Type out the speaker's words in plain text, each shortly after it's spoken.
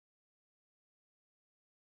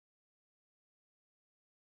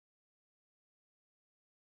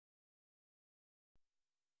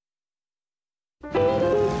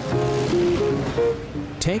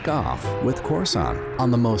Take off with Corson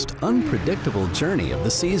on the most unpredictable journey of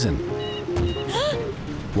the season.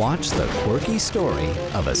 Watch the quirky story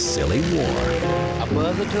of a silly war. A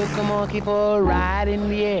buzzer took a monkey for a ride in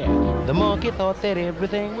the air. The monkey thought that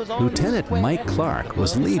everything was on Lieutenant Mike Clark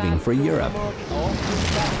was leaving for Europe,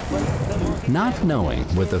 not knowing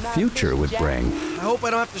what the future would bring. I hope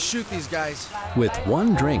I don't have to shoot these guys. With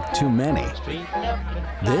one drink too many,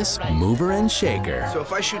 this mover and shaker So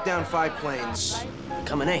if I shoot down 5 planes,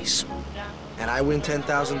 become an ace. And I win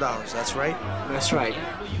 $10,000, that's right? That's right.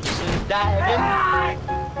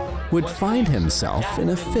 would find himself in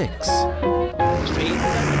a fix.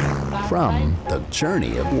 From the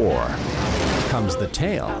journey of war comes the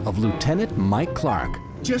tale of Lieutenant Mike Clark.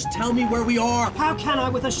 Just tell me where we are. How can I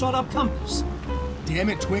with a shot-up compass? Damn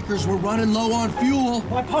it, Twickers, we're running low on fuel.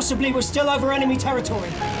 Why, possibly we're still over enemy territory.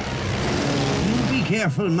 You be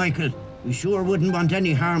careful, Michael. We sure wouldn't want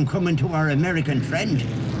any harm coming to our American friend.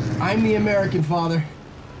 I'm the American, Father.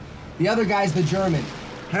 The other guy's the German.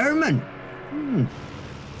 Herman?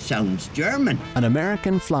 Sounds German. An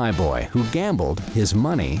American flyboy who gambled his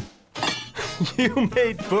money. You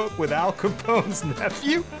made book with Al Capone's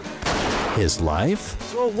nephew? His life.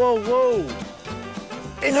 Whoa, whoa,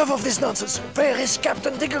 whoa. Enough of this nonsense. Where is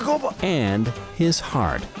Captain Dickergruber? And his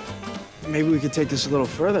heart. Maybe we could take this a little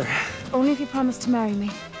further. Only if you promise to marry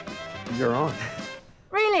me. You're on.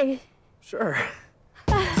 Really? Sure.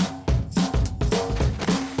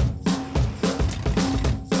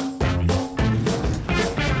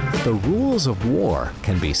 The rules of war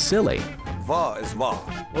can be silly. War is war.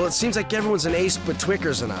 Well, it seems like everyone's an ace but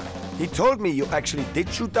Twickers and I. He told me you actually did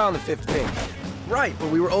shoot down the 5th plane. Right, but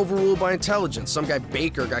we were overruled by intelligence. Some guy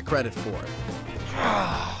Baker got credit for it.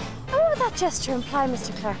 What would that gesture imply,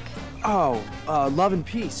 Mr. Clark? Oh, love and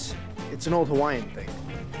peace. It's an old Hawaiian thing.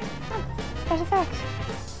 That effect.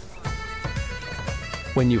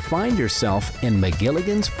 When you find yourself in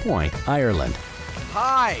McGilligan's Point, Ireland.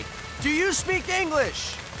 Hi, do you speak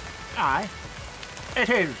English? Aye. It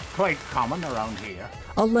is quite common around here.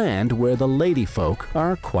 A land where the ladyfolk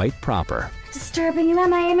are quite proper. Disturbing you,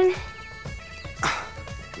 am I, Eamon?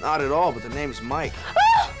 Not at all, but the name's Mike.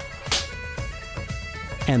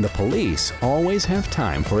 And the police always have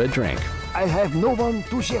time for a drink. I have no one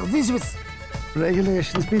to share this with.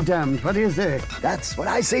 Regulations be damned. What do you say? That's what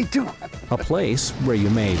I say too. A place where you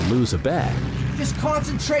may lose a bet. Just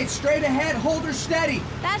concentrate, straight ahead, hold her steady.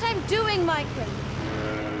 That I'm doing, Michael.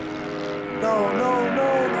 No, no,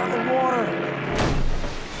 no, not the water.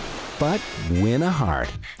 But win a heart.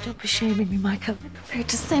 Don't be shaming me, Michael. I'm prepared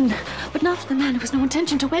to sin, but not for the man who has no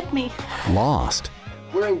intention to wed me. Lost.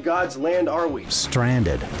 Where in God's land are we?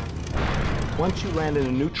 Stranded. Once you land in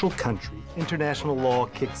a neutral country, international law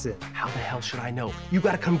kicks in. How the hell should I know? You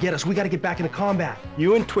gotta come get us. We gotta get back into combat.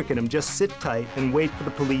 You and Twickenham just sit tight and wait for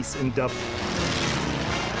the police in Dublin.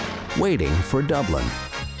 Waiting for Dublin.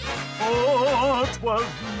 Oh, 'twas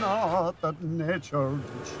not that nature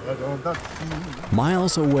did shadow that sea.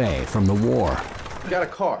 Miles away from the war. You got a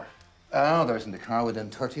car. Oh, there isn't a car within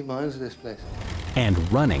 30 miles of this place.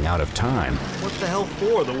 And running out of time. What the hell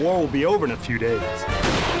for? The war will be over in a few days.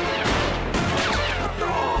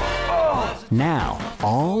 Now,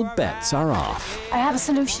 all bets are off. I have a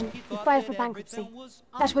solution. You file for bankruptcy.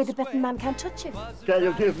 That way the bitten man can't touch you. Can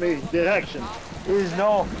you give me direction? Is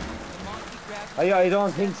no. I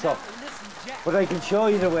don't think so. But I can show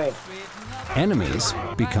you the way. Enemies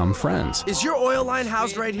become friends. Is your oil line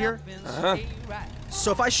housed right here? Uh-huh.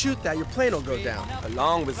 So if I shoot that, your plane will go down.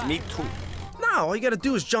 Along with me too. No, all you gotta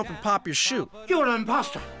do is jump and pop your chute. You're an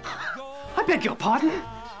imposter. I beg your pardon?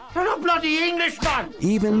 You're a bloody Englishman.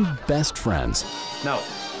 Even best friends. No,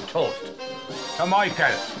 toast. To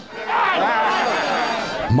Michael.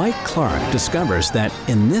 Mike Clark discovers that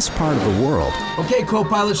in this part of the world, Okay,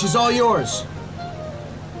 co-pilot, she's all yours.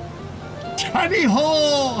 Tally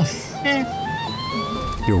ho!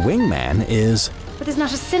 your wingman is But there's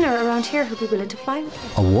not a sinner around here who'd be willing to fly with me.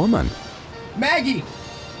 a woman. Maggie!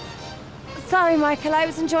 Sorry, Michael, I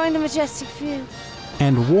was enjoying the majestic view.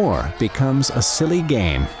 And war becomes a silly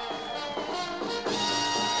game.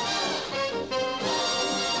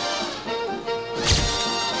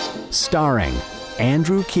 Starring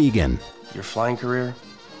Andrew Keegan, Your flying career,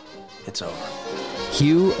 it's over.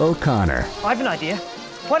 Hugh O'Connor, I have an idea.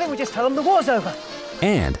 Why don't we just tell them the war's over?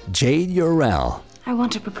 and Jade Urell. I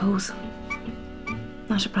want a proposal,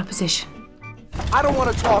 not a proposition. I don't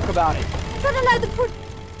want to talk about it. Don't allow the poor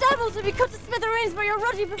devil to be cut to smithereens by your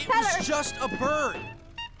ruddy propeller. It's just a bird.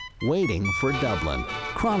 Waiting for Dublin.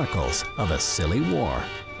 Chronicles of a Silly War.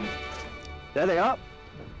 There they are.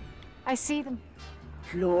 I see them.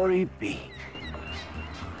 Glory be.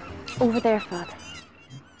 Over there, Father.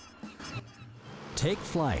 Take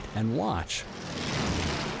flight and watch.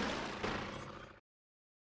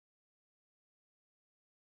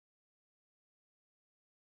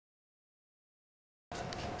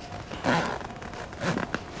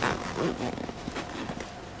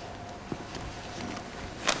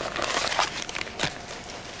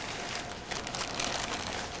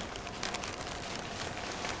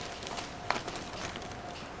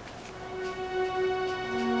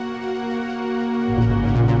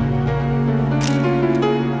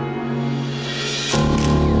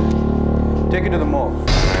 Take it to the mall.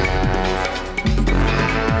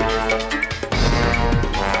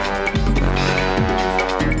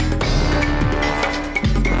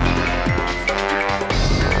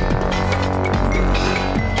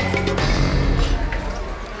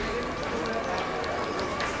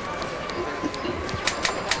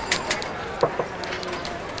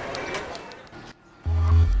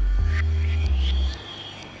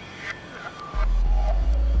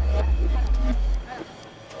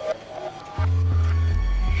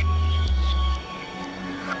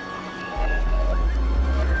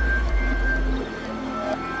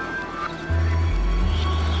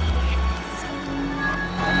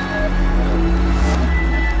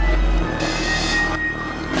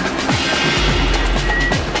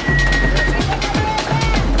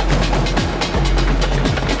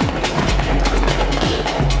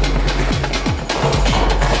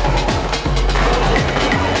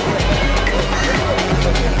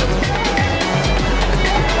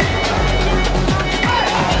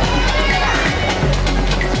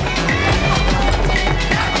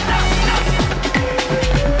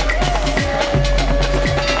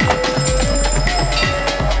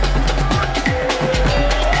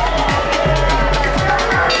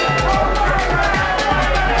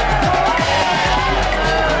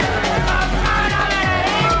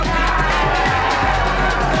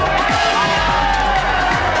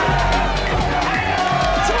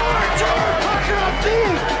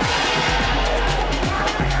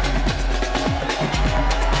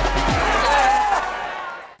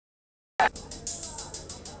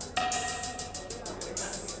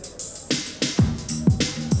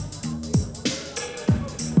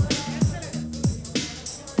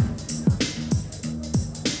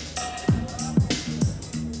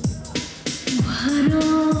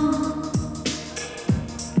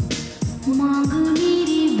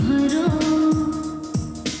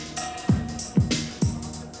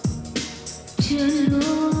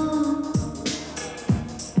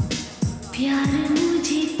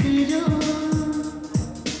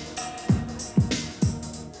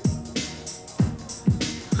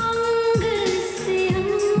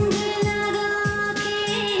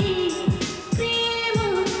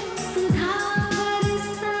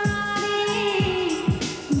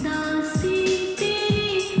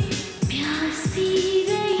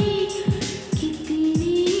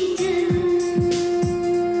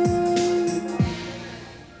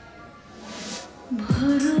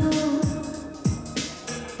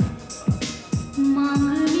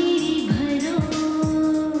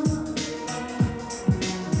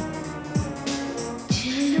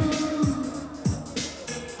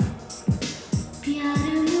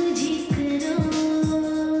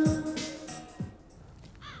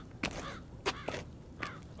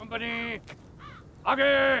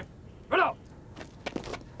 आगे बढ़ो।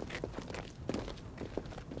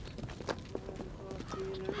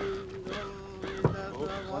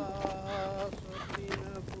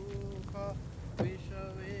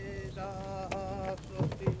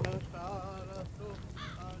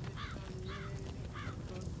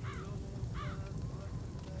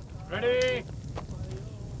 Ready?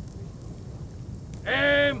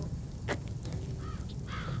 Aim!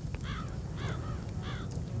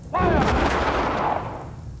 Fire!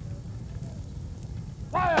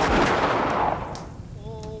 Fire!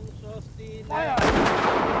 Fire!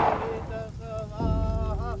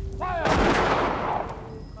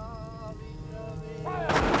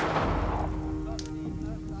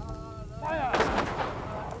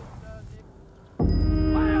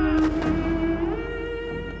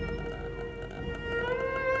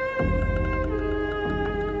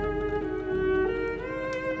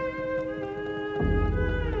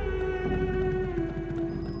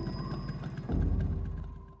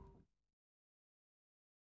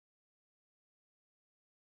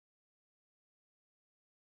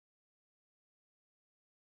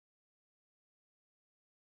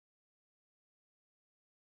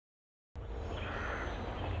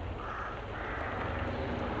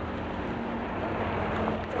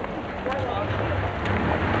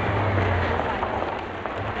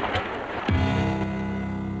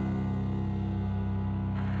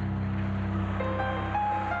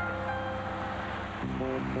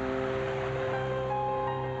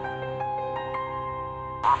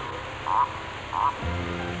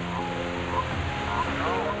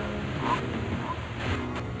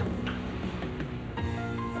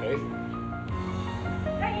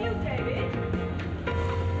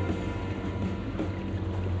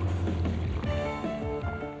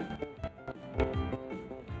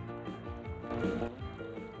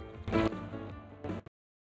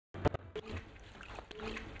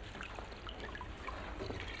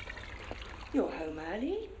 You're home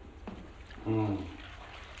early. What's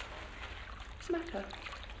the matter?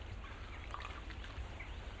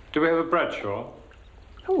 Do we have a Bradshaw?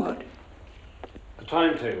 A what? A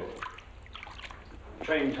timetable.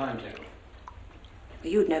 Train timetable.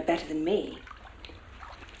 Well, you'd know better than me.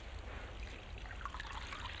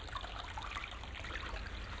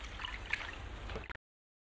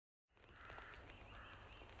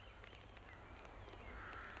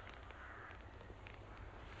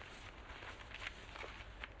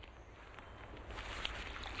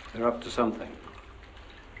 They're up to something.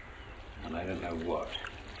 And I don't know what.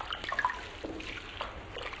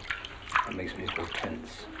 It makes me feel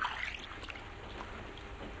tense.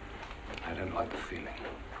 I don't like the feeling.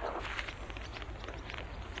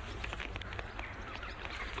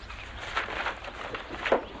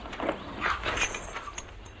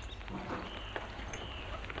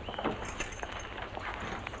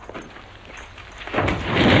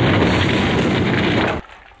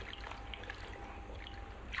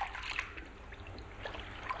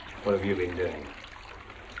 What have you been doing?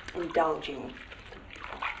 Indulging.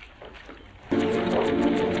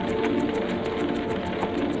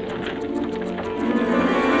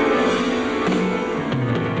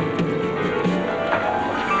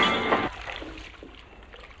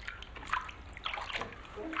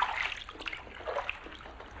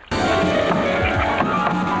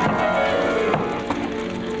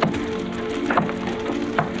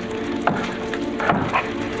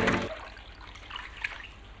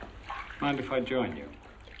 Mind if I join you?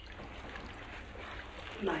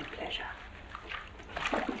 My pleasure.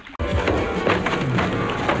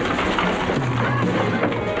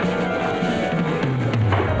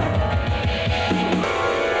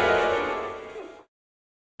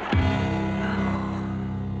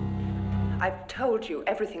 I've told you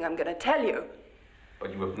everything I'm going to tell you.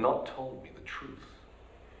 But you have not told me the truth.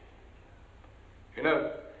 You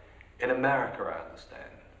know, in America, I understand,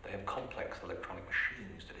 they have complex electronic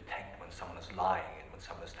machines to detect when someone is lying and when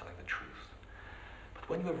someone is telling the truth. But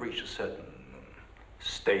when you have reached a certain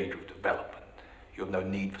stage of development, you have no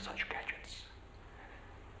need for such gadgets.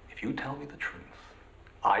 If you tell me the truth,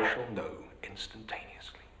 I shall know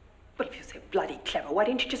instantaneously. Well, if you're so bloody clever, why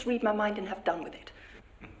didn't you just read my mind and have done with it?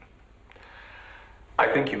 I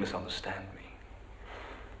think you misunderstand me.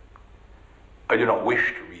 I do not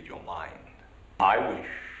wish to read your mind. I wish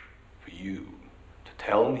for you to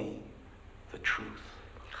tell me the truth.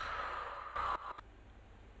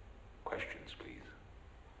 Questions, please.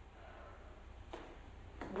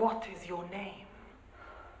 What is your name?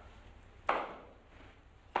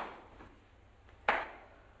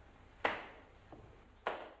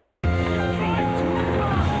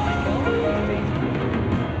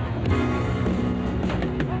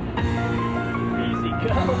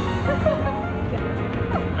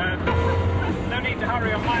 No need to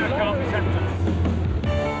hurry on my account, Miss Hampton.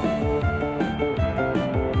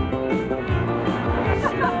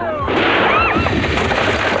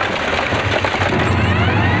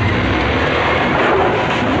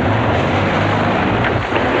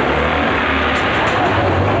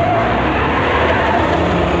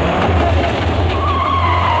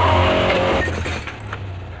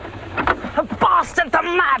 A bastard, the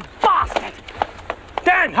mad bastard!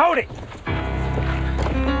 Dan, hold it!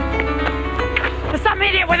 There's some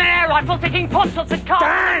idiot with an air rifle taking pot shots at cars.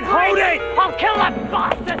 Dan, hold it! I'll kill that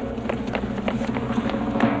bastard!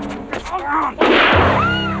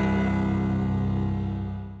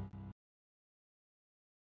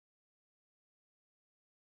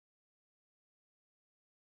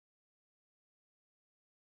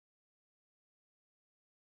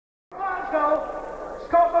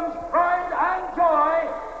 Scotland's pride and joy,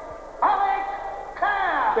 Alec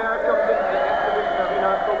Kerr! Kerr comes into the exhibition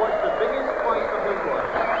arena for what's the biggest fight of his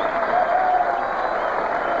life.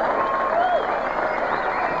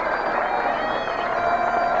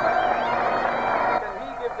 Can he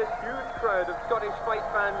give this huge crowd of Scottish fight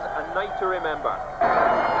fans a night to remember?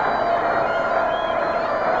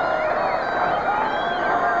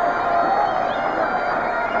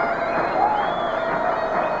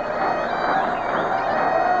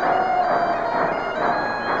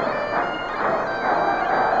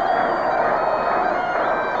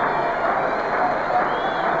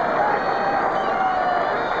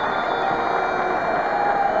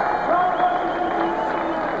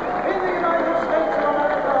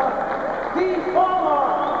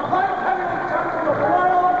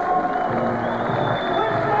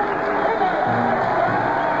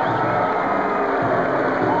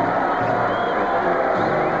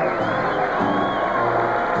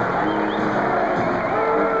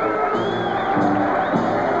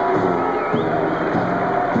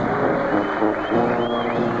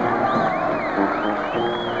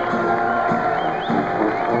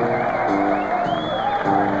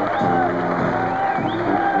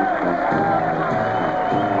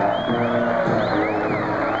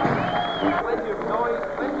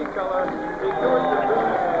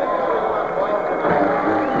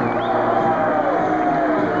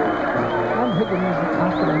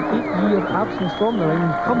 absence from the ring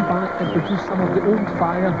come back and produce some of the old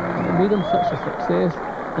fire that made him such a success?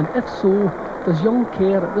 And if so, does young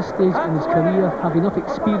Kerr at this stage in his career have enough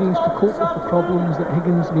experience to cope with the problems that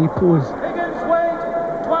Higgins may pose? Higgins weighed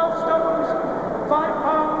 12 stones, 5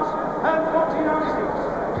 pounds and 14 ounces.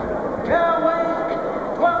 Kerr weighed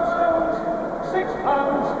 12 stones, 6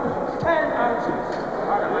 pounds, 10 ounces.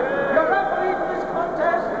 Your referee for this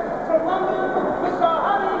contest from London, Mr.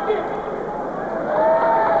 Harry Gibbs.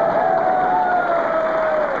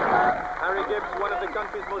 Harry Gibbs, one of the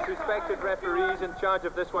country's most respected referees in charge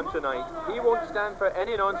of this one tonight. He won't stand for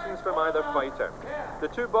any nonsense from either fighter. The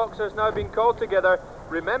two boxers now being called together.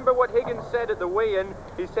 Remember what Higgins said at the weigh-in.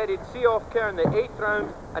 He said he'd see off Kerr in the 8th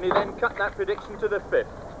round, and he then cut that prediction to the 5th.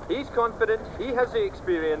 He's confident, he has the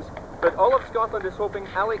experience, but all of Scotland is hoping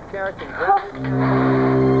Alec Kerr can grab his chance.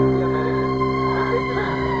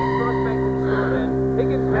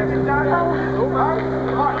 Higgins versus so much.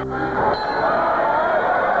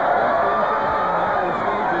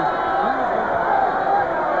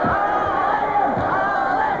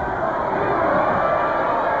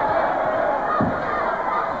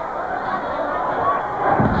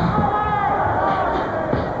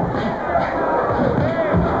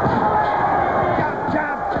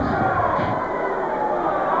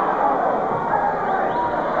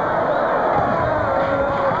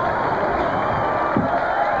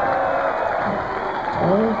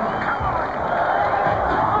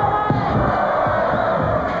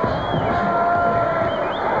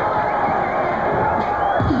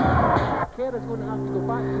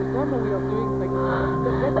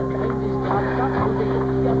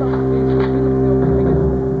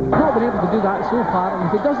 So far, and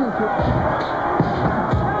if it doesn't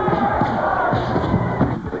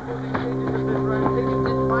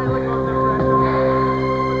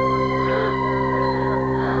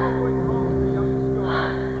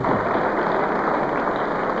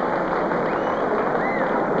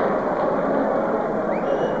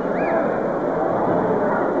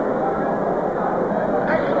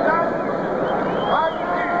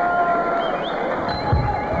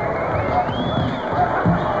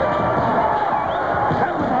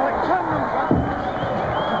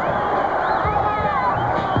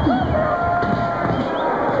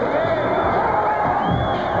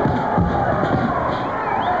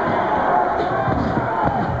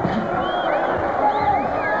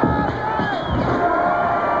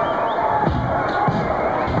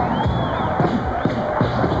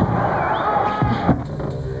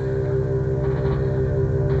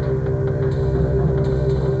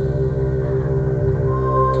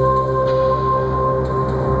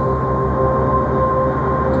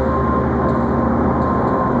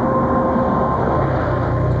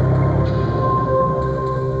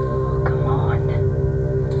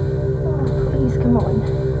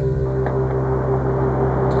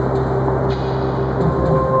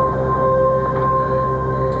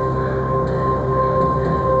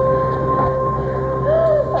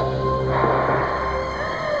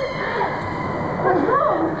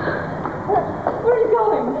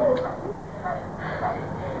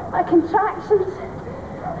contractions,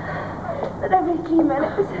 but every 3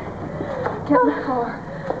 minutes, get the car.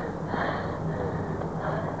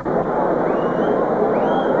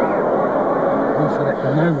 Go for it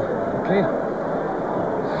now, okay?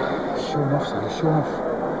 Show off, son, show off.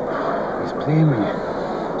 He's playing with you.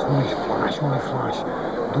 It's only flash, only flash.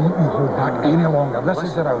 Don't you hold back any longer. This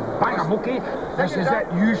is the round. Bang him, okay? This is it.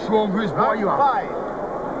 You show him whose boy you are.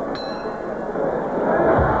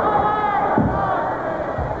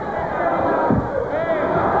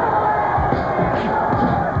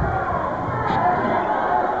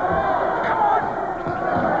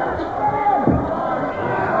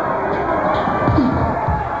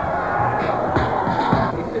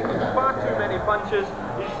 He's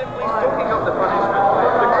simply soaking up the punishment.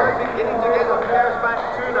 The crowd beginning to get on Kerr's back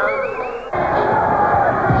too now.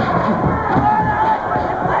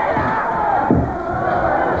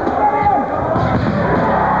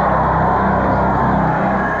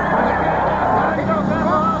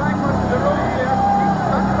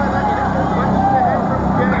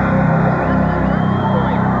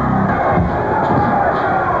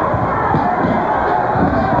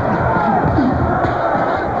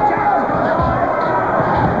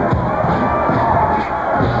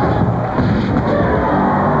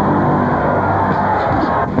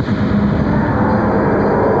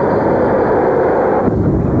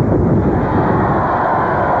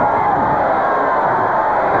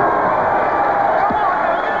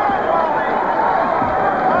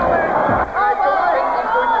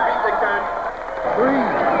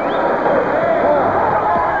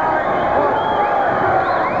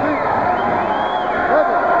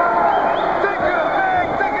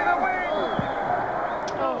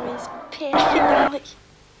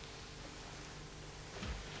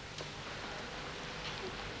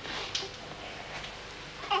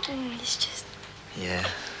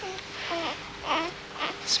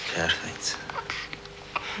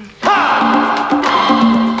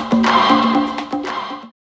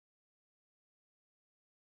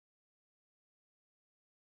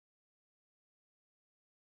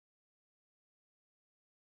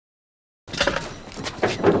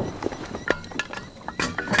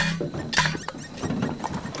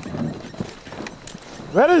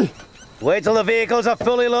 Ready? Wait till the vehicles are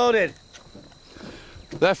fully loaded.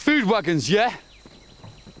 They're food wagons, yeah?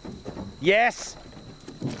 Yes.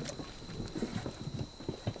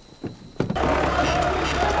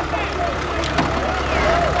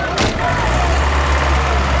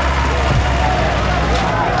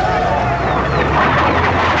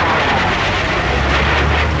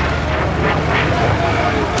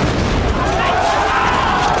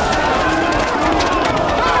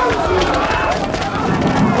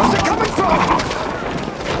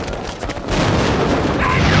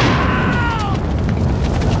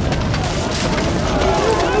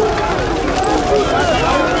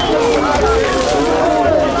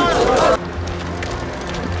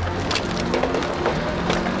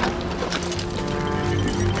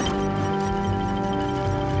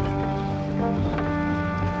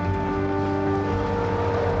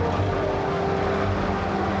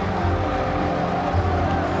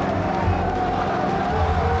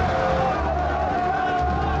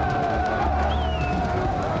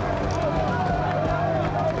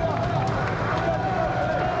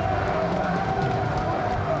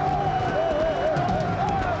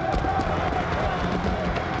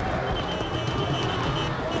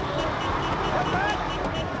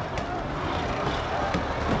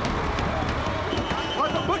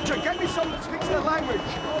 Get me someone that speaks their language.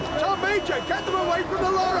 Tell Major, get them away from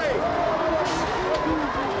the lorry.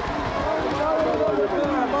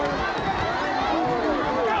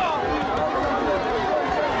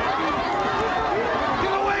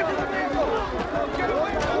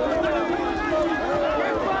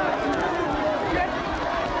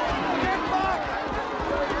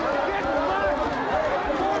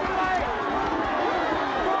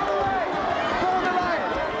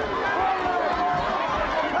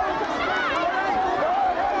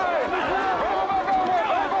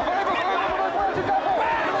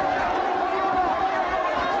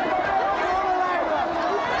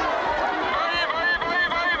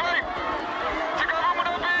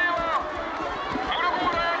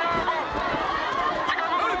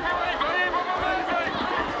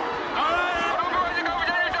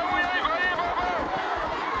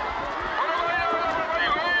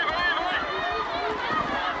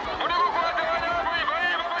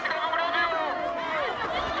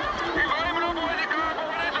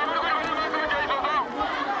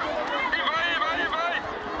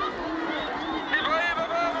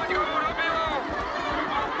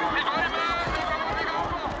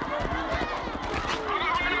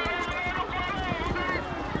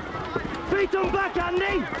 Beat them back,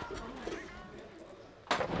 Andy!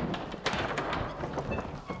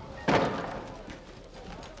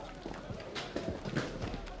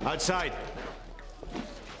 Outside.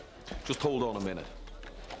 Just hold on a minute.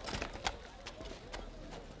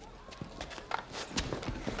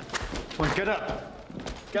 Come on, get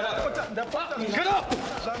up. Get up. Get up!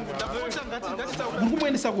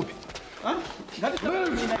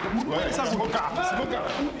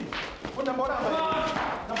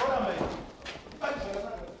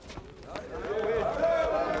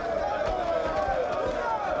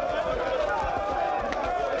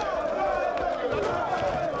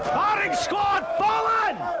 Firing squad,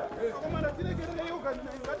 fallen!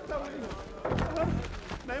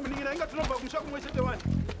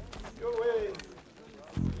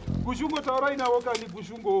 Gushungo taurai na wakani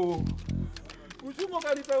gushungo. Gushungo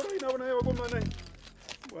kani taurai na wana yako mana.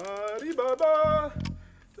 Wari baba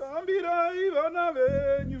tambira ivana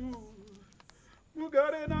venyu.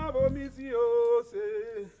 Mugare na bomisi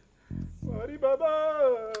yose. Wari baba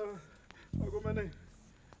wako mana.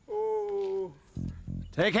 Oh.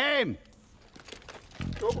 Take him.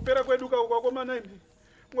 Tokupera kweduka kwako mana.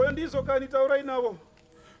 Ngoyo ndizo kani taurai nawo.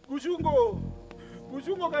 Gushungo.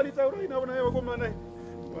 Gushungo kani taurai na wana yako mana.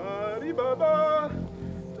 Wari baba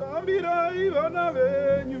tambira ivana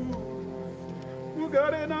venyu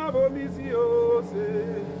mugare nabo misi yose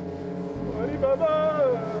Wari baba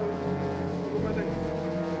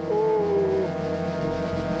oh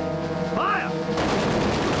fire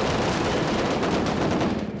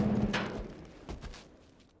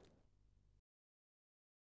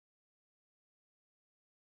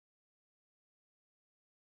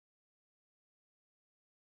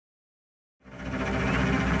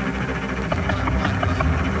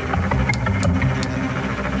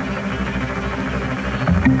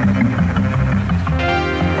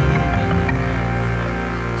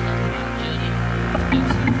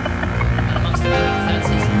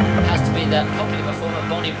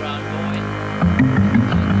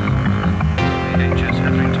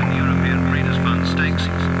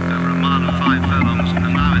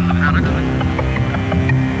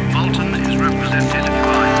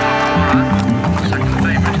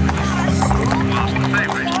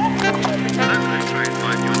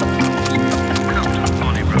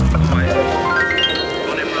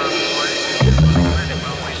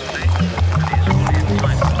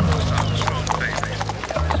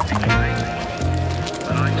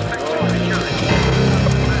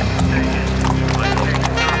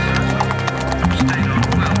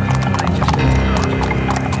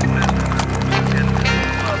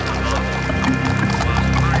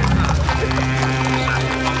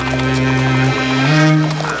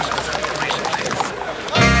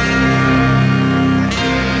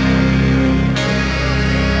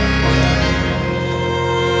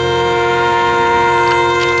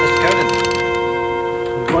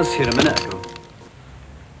here a minute ago.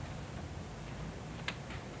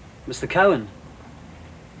 Mr. Cowan.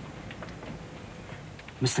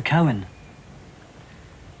 Mr. Cowan.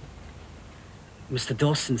 Mr.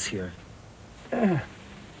 Dawson's here.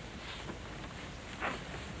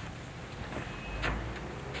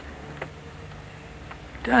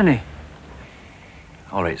 Danny.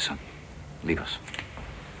 All right, son. Leave us.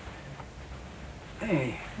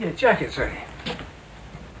 Hey, your jacket's ready.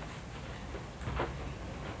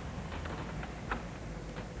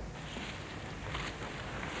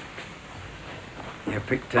 You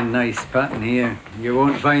picked a nice pattern here. You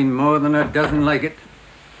won't find more than a dozen like it.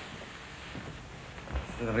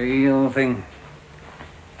 It's the real thing.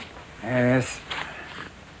 Yes.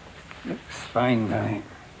 Looks fine, Danny.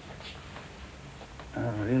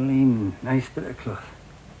 A really nice bit of cloth.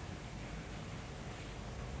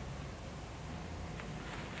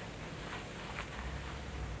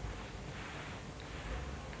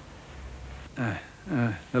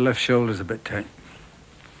 The left shoulder's a bit tight.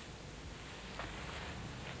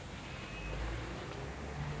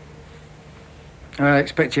 I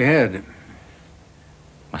expect you heard it.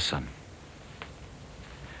 My son.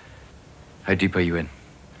 How deep are you in?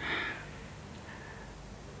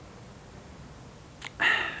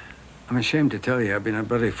 I'm ashamed to tell you, I've been a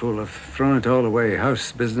bloody fool. I've thrown it all away.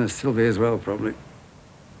 House, business, Sylvia as well, probably.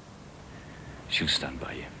 She'll stand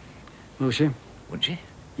by you. Will she? Won't she?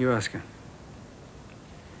 You ask her.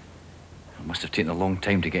 It must have taken a long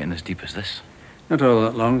time to get in as deep as this. Not all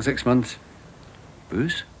that long, 6 months.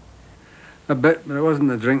 Booze? A bit, but it wasn't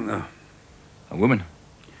the drink, though. A woman?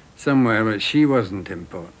 Somewhere, but she wasn't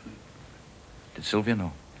important. Did Sylvia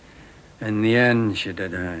know? In the end, she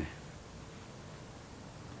did, aye.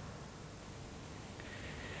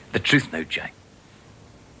 The truth now, Jack.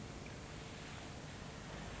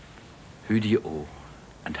 Who do you owe,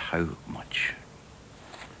 and how much?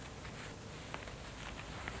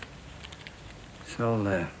 It's all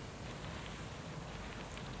there.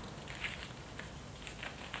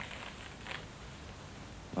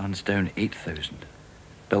 Lansdowne, 8,000.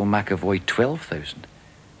 Bill McAvoy, 12,000.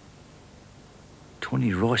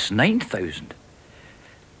 Tony Ross, 9,000.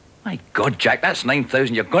 My God, Jack, that's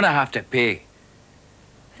 9,000 you're gonna have to pay.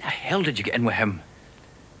 How the hell did you get in with him?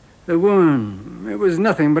 The woman, it was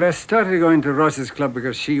nothing, but I started going to Ross's club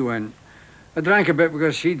because she went. I drank a bit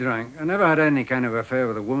because she drank. I never had any kind of affair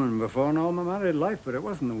with a woman before in all my married life, but it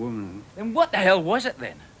wasn't the woman. Then what the hell was it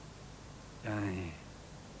then? Danny,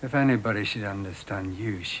 if anybody should understand,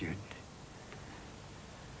 you should.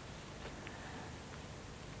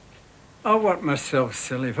 I worked myself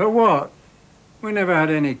silly. For what? We never had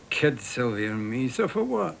any kids, Sylvia and me, so for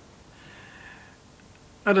what?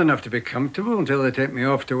 I don't have to be comfortable until they take me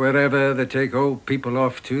off to wherever they take old people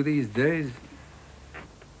off to these days.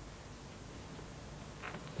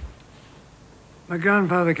 My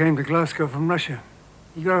grandfather came to Glasgow from Russia.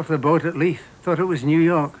 He got off the boat at Leith, thought it was New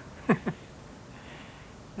York.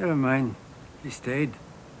 Never mind, he stayed.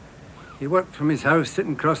 He worked from his house,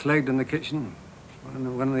 sitting cross-legged in the kitchen.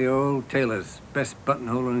 One of the old tailors, best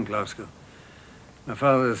buttonhole in Glasgow. My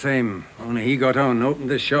father the same, only he got on, opened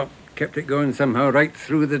his shop, kept it going somehow right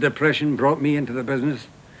through the Depression, brought me into the business.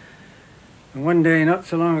 And one day, not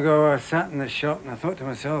so long ago, I sat in the shop and I thought to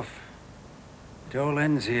myself, it all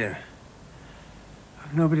ends here.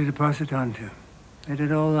 I've nobody to pass it on to. They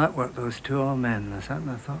did all that work, those two old men. I sat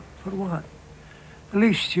and I thought, for what? At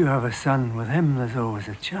least you have a son. With him, there's always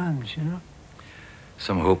a chance, you know?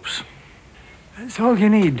 Some hopes. That's all you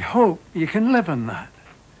need, hope. You can live on that.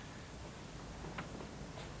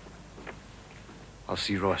 I'll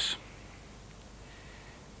see Ross.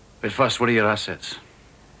 But first, what are your assets?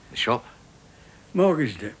 The shop?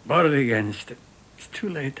 Mortgaged it, borrowed against it. It's too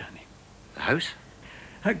late, Danny. The house?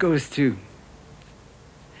 That goes too.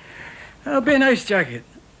 That'll be a nice jacket.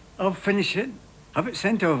 I'll finish it, have it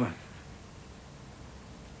sent over.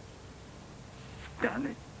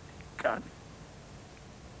 Danny, Danny.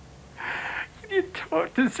 Can you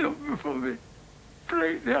talk to someone for me?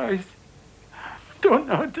 Break the ice. I don't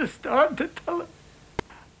know how to start to tell it.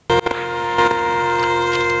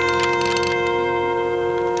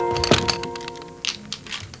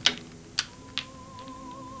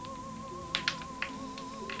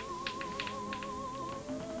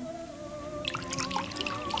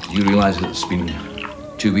 You realise that it's been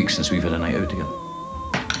 2 weeks since we've had a night out together?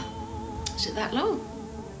 Is it that long?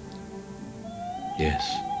 Yes,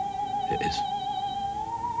 it is.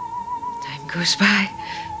 Time goes by.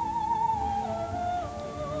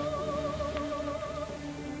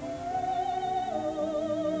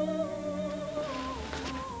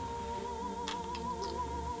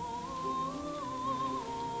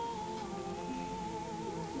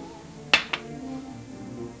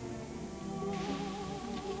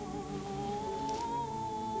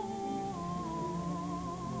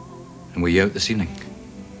 Were you out this evening?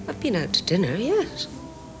 I've been out to dinner, yes.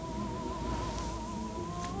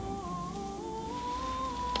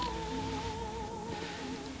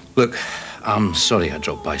 Look, I'm sorry I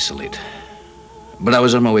dropped by so late. But I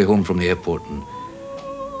was on my way home from the airport and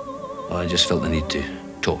well, I just felt the need to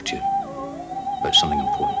talk to you about something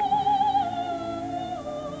important.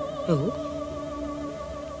 Oh?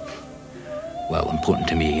 Well, important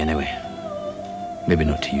to me anyway. Maybe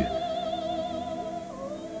not to you.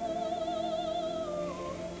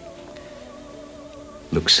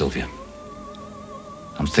 Look, Sylvia,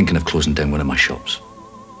 I'm thinking of closing down one of my shops.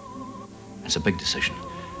 It's a big decision.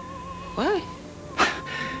 Why?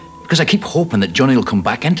 Because I keep hoping that Johnny will come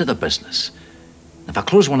back into the business. If I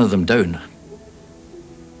close one of them down,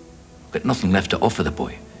 I've got nothing left to offer the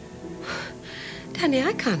boy. Danny,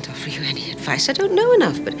 I can't offer you any advice. I don't know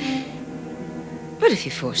enough, but if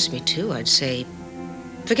you forced me to, I'd say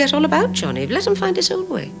forget all about Johnny. Let him find his own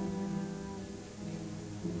way.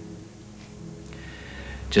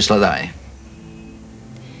 Just like that, eh?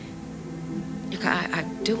 Look, I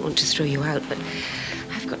don't want to throw you out, but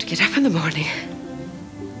I've got to get up in the morning.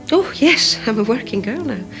 Oh, yes, I'm a working girl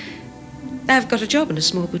now. I've got a job in a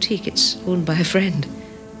small boutique. It's owned by a friend.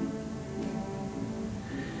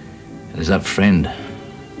 And is that friend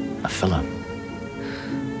a fella?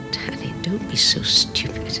 Danny, don't be so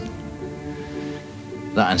stupid.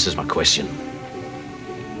 That answers my question.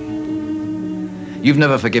 You've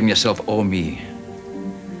never forgiven yourself or me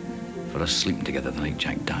for us sleeping together the night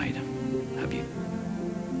Jack died, have you?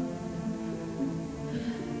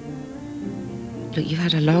 Look, you've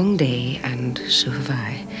had a long day, and so have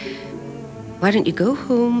I. Why don't you go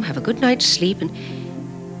home, have a good night's sleep, and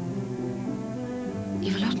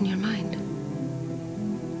you've a lot on your mind.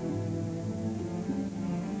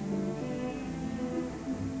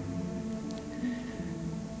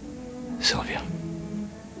 Sylvia,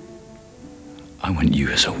 I want you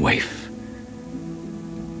as a wife,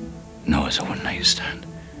 not as a one-night stand.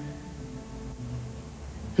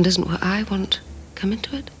 And doesn't what I want come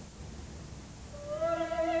into it?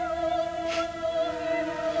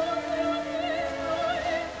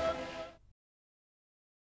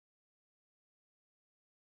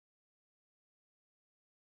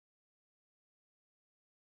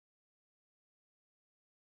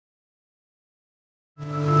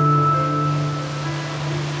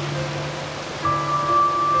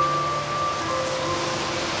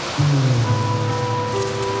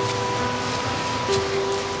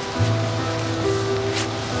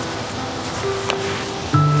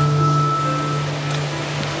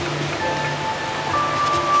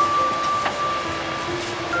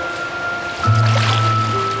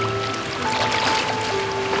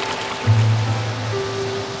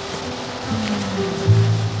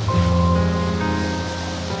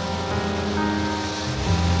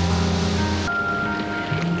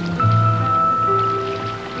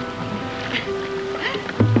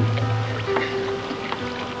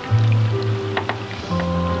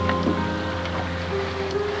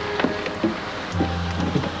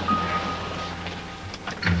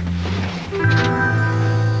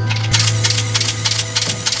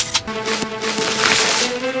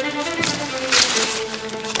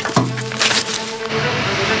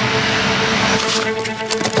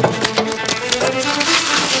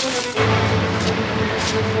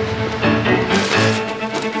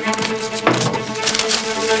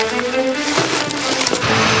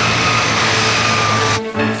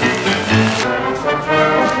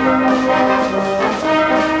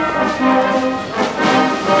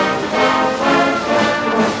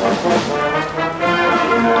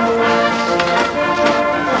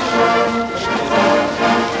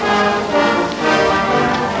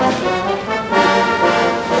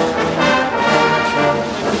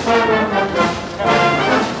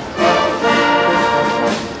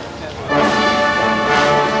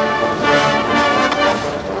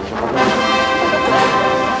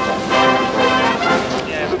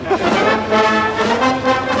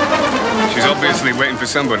 Waiting for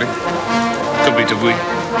somebody. Could be to we.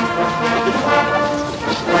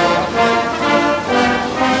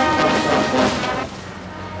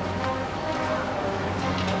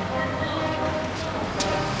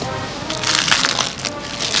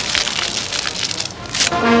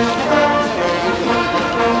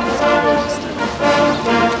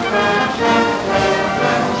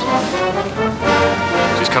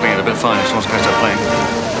 She's cutting it a bit fine if she wants to go start playing.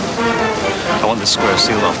 I want this square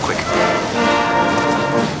sealed off quick.